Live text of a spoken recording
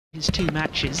his two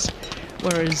matches,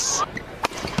 whereas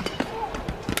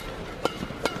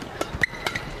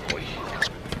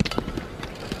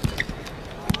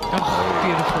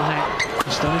beautiful net.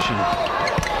 Astonishing.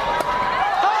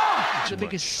 The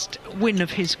biggest win of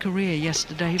his career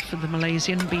yesterday for the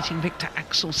Malaysian, beating Victor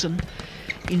Axelsen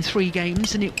in 3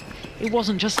 games, and it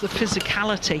wasn't just the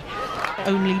physicality,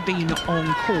 only been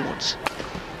on court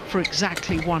for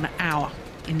exactly 1 hour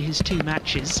in his 2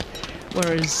 matches,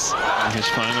 whereas in his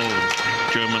final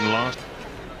German last.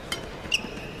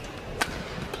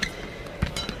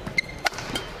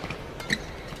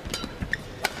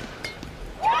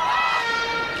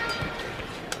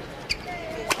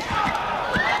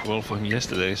 Well for him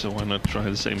yesterday, so why not try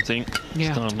the same thing?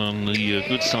 Yeah. Start on the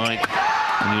good side,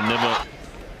 and you never.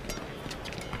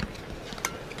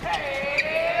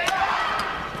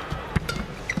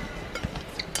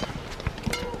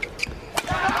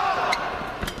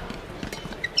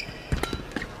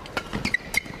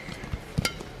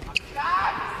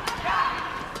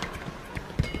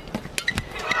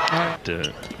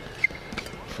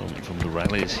 From the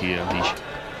rallies here,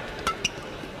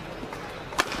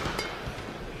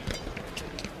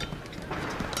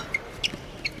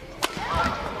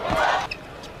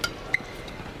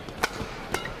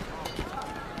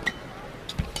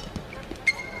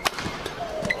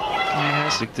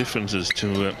 big differences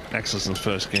to Axelsen's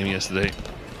first game yesterday.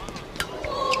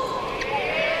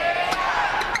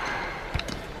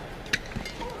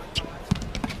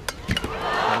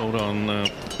 Followed on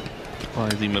by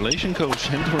the Malaysian coach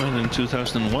Hendran in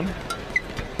 2001.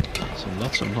 So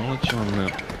lots of knowledge on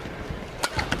the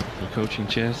coaching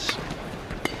chairs.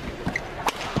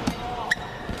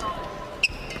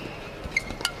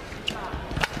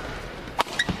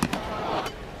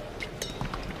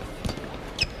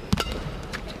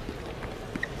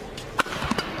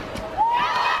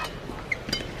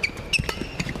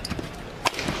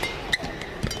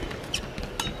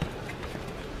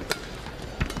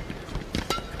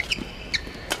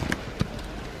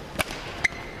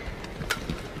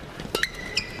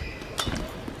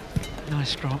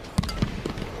 Nice drop.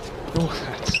 Oh,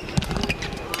 that's...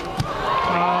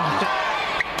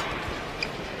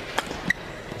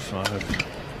 Five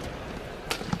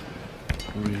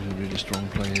really strong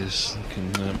players that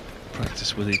can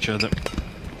practice with each other.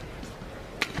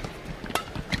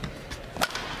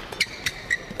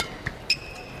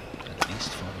 At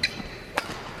least 5.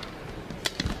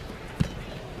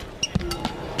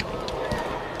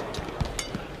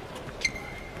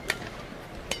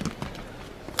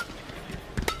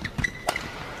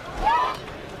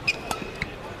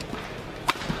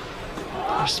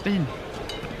 Spin.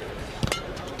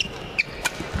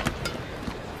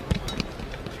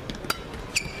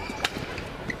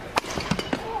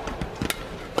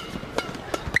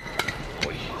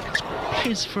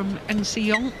 Is from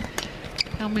Yong.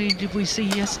 How many did we see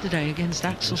yesterday against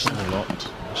Axelsen? A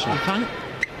lot. Feng.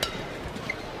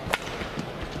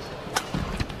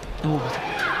 Oh.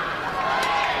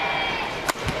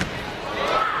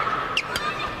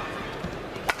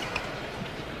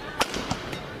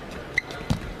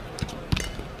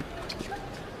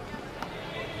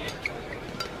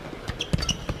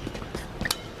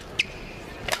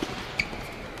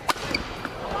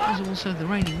 Also the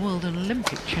reigning world and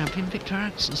Olympic champion Victor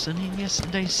Axelsen in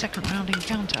yesterday's second round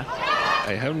encounter.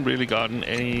 I haven't really gotten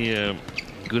any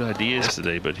good ideas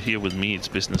today, but here with me it's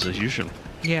business as usual.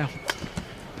 Yeah.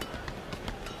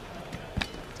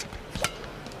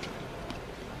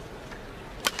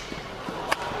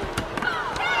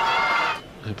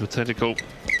 Hypothetical.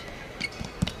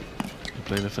 He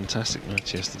played a fantastic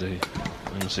match yesterday,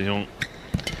 Yong.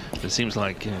 But it seems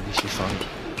like Feng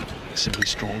is simply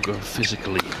stronger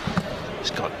physically.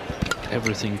 He's got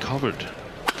everything covered.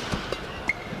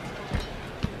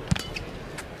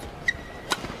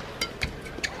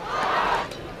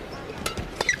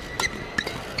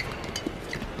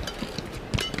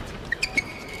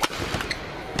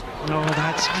 Oh,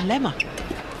 that's a lemma.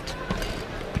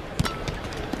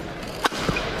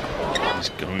 He's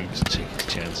going to take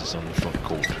chances on the front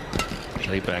court.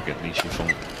 Play back at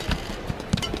Feng.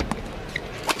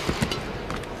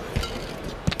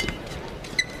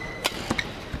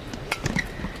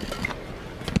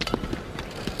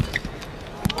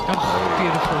 Oh,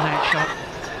 beautiful net shot.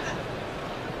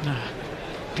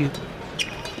 Beautiful.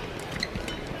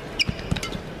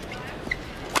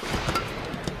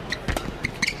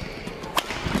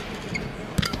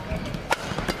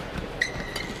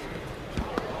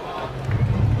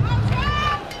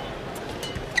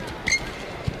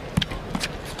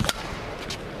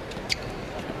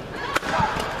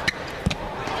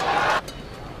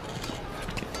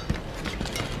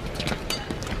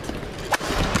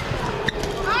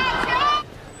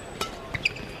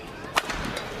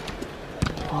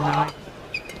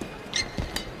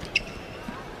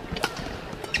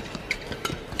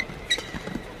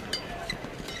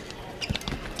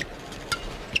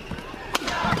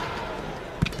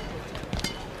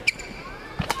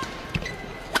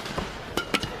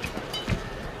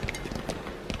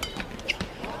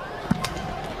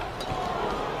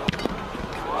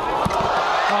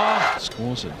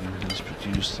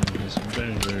 produced some of his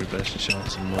very, very best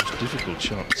shots and most difficult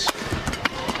shots.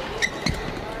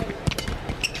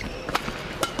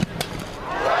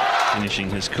 Finishing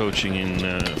his coaching in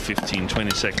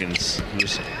 15-20 seconds. He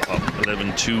was up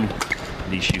 11-2,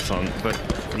 Li Feng. But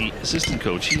the assistant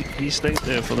coach, he stayed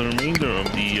there for the remainder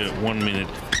of the 1 minute.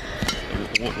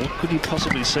 What could he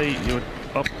possibly say? You're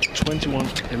up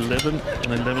 21-11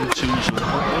 and 11-2. So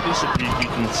what is it you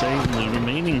can say in the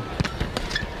remaining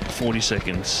 40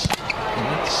 seconds?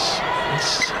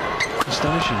 That's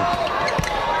astonishing.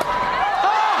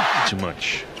 Too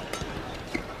much.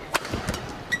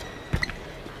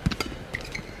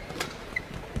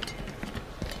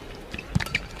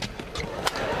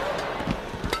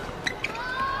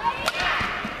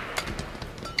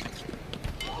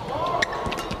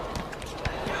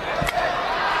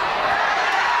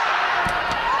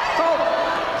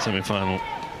 Semi-final,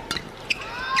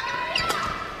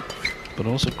 but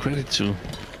also credit to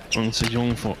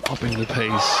Yong for upping the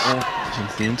pace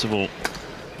since the interval.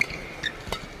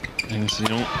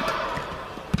 Yong.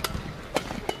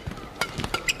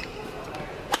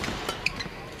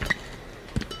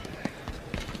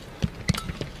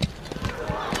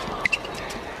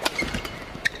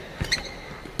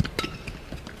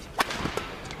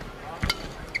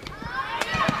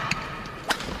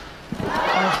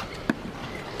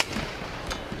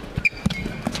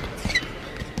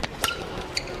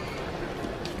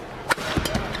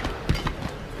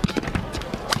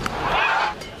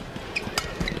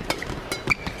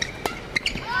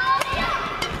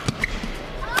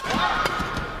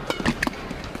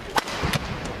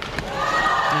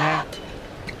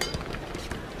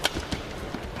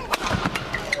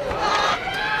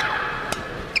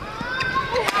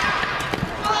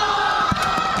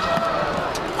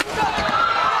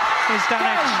 He's done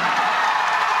it.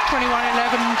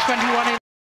 21-11, 21-11.